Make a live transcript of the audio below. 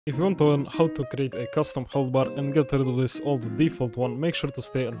If you want to learn how to create a custom health bar and get rid of this old default one, make sure to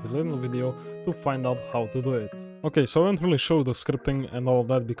stay until the end of the video to find out how to do it. Okay, so I won't really show the scripting and all of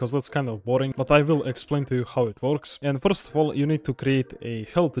that because that's kind of boring, but I will explain to you how it works. And first of all, you need to create a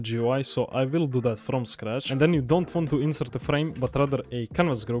health GUI, so I will do that from scratch. And then you don't want to insert a frame, but rather a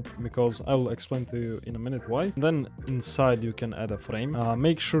canvas group, because I will explain to you in a minute why. Then inside you can add a frame.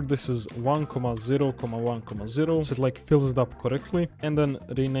 Make sure this is 1,0,1,0, so it like fills it up correctly. And then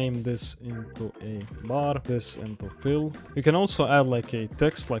rename this into a bar, this into fill. You can also add like a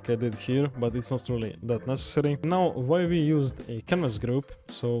text like I did here, but it's not really that necessary. Now, why we used a canvas group,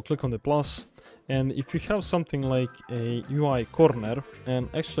 so click on the plus, and if you have something like a UI corner, and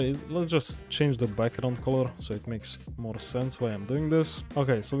actually let's just change the background color so it makes more sense why I'm doing this.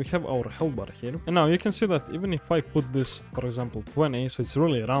 Okay, so we have our health bar here, and now you can see that even if I put this, for example, 20, so it's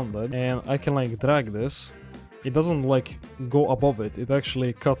really rounded, and I can like drag this, it doesn't like go above it, it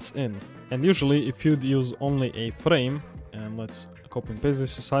actually cuts in. And usually if you'd use only a frame, and let's copy and paste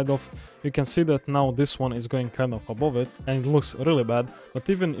this side off, you can see that now this one is going kind of above it and it looks really bad. But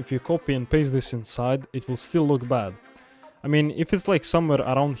even if you copy and paste this inside, it will still look bad. I mean, if it's like somewhere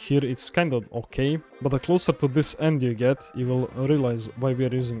around here, it's kind of okay, but the closer to this end you get, you will realize why we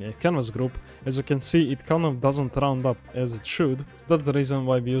are using a canvas group. As you can see, it kind of doesn't round up as it should. That's the reason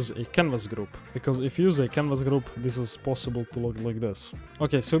why we use a canvas group, because if you use a canvas group, this is possible to look like this.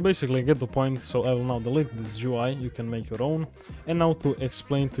 Okay, so basically get the point, so I will now delete this UI, you can make your own. And now to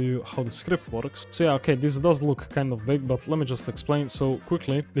explain to you how the script works. So yeah, okay, this does look kind of big, but let me just explain. So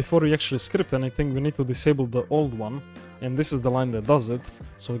quickly, before we actually script anything, we need to disable the old one. And this is the line that does it.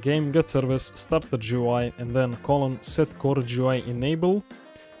 So game get service starter GUI and then colon set core GUI enable.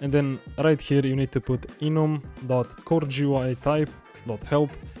 And then right here you need to put enum.core GUI type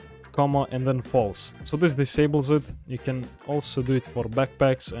 .health, comma, and then false. So this disables it. You can also do it for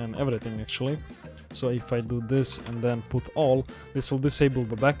backpacks and everything actually. So if I do this and then put all, this will disable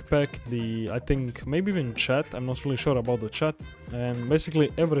the backpack, I think maybe even chat, I'm not really sure about the chat, and basically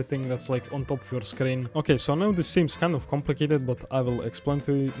everything that's like on top of your screen. Okay, so I know this seems kind of complicated, but I will explain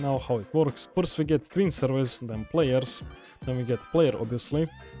to you now how it works. First we get twin service, then players, then we get player obviously,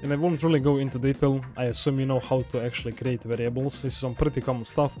 and I won't really go into detail. I assume you know how to actually create variables. This is some pretty common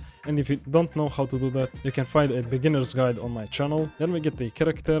stuff, and if you don't know how to do that, you can find a beginner's guide on my channel. Then we get a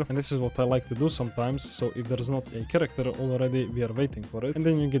character, and this is what I like to do sometimes, so if there's not a character already, we are waiting for it. And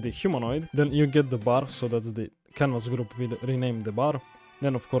then you get the humanoid, then you get the bar, so that's the canvas group we renamed the bar.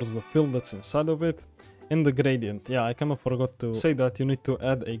 Then of course the fill that's inside of it, and the gradient. Yeah, I kind of forgot to say that you need to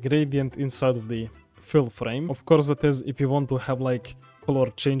add a gradient inside of the fill frame. Of course, that is if you want to have like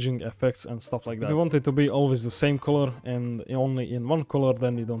color changing effects and stuff like that. If you want it to be always the same color and only in one color,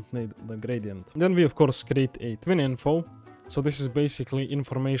 then you don't need the gradient. Then we of course create a twin info. So this is basically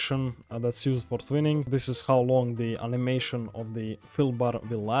information that's used for twinning. This is how long the animation of the fill bar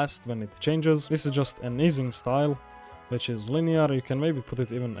will last when it changes. This is just an easing style, which is linear. You can maybe put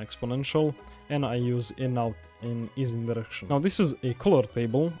it even exponential, and I use in out in easing direction. Now this is a color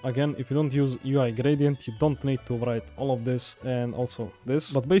table. Again, if you don't use UI gradient, you don't need to write all of this and also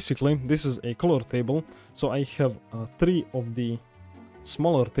this, but basically this is a color table. So I have 3 of the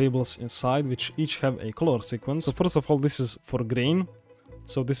smaller tables inside, which each have a color sequence. So first of all, this is for green.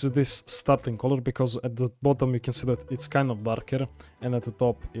 So this is this starting color, because at the bottom you can see that it's kind of darker and at the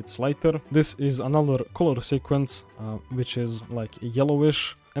top it's lighter. This is another color sequence, which is like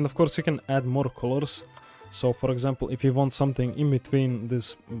yellowish. And of course you can add more colors. So for example, if you want something in between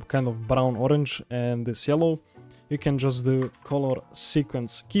this kind of brown orange and this yellow, you can just do color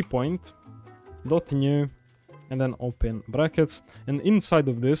sequence keypoint dot new and then open brackets, and inside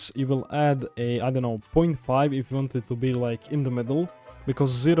of this you will add a, I don't know, 0.5 if you want it to be like in the middle,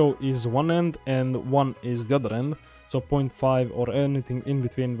 because 0 is one end and 1 is the other end. So 0.5 or anything in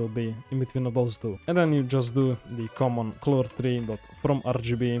between will be in between of those two. And then you just do the common color tree dot from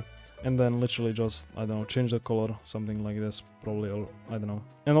RGB, and then literally just, I don't know, change the color, something like this probably, or I don't know.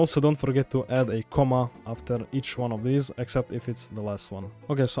 And also don't forget to add a comma after each one of these, except if it's the last one.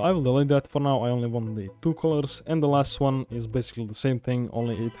 Okay, so I will delete that. For now I only want the 2 colors, and the last one is basically the same thing,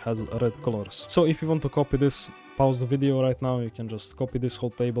 only it has red colors. So if you want to copy this, pause the video right now, you can just copy this whole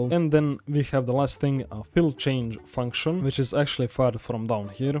table. And then we have the last thing, a fill change function, which is actually far from down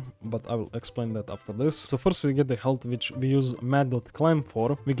here, but I will explain that after this. So first we get the health, which we use mat.climb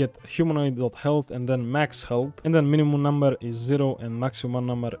for. We get humanoid.health and then max health, and then minimum number is 0 and maximum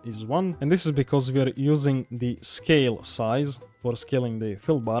number is 1. And this is because we are using the scale size for scaling the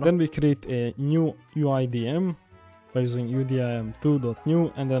fill bar. Then we create a new UIDM, by using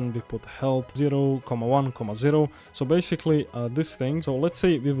udim2.new, and then we put health 0,1,0. So basically this thing, so let's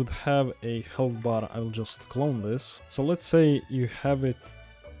say we would have a health bar. I will just clone this. So let's say you have it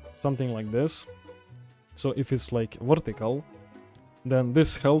something like this. So if it's like vertical, then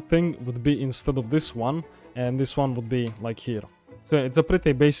this health thing would be instead of this one, and this one would be like here. So it's a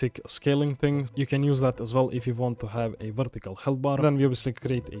pretty basic scaling thing. You can use that as well if you want to have a vertical health bar. Then we obviously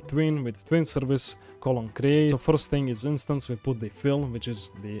create a twin with twin service, create. So first thing is instance, we put the fill, which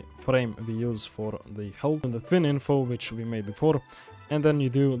is the frame we use for the health, and the twin info, which we made before. And then you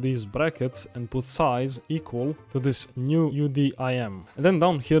do these brackets and put size equal to this new UDIM. And then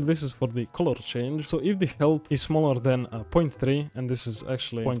down here, this is for the color change. So if the health is smaller than 0.3, and this is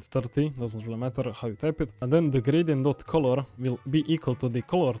actually 0.30, doesn't really matter how you type it, and then the gradient.color will be equal to the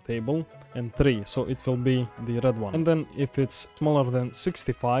color table and 3, so it will be the red one. And then if it's smaller than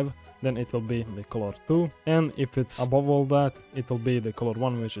 65, then it will be the color 2, and if it's above all that, it will be the color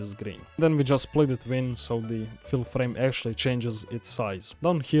 1, which is green. Then we just play the twin, so the fill frame actually changes its size.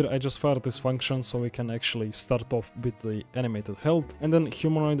 Down here I just fired this function so we can actually start off with the animated health, and then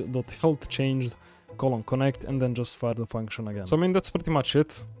humanoid.health changed :connect, and then just fire the function again. So I mean, that's pretty much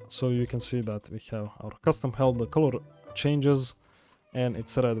it. So you can see that we have our custom health, the color changes, and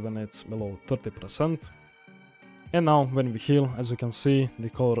it's red when it's below 30%. And now when we heal, as you can see, the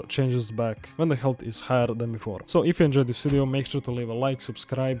color changes back when the health is higher than before. So if you enjoyed this video, make sure to leave a like,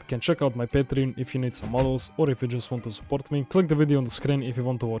 subscribe, you can check out my Patreon if you need some models, or if you just want to support me. Click the video on the screen if you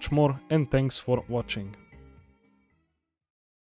want to watch more, and thanks for watching.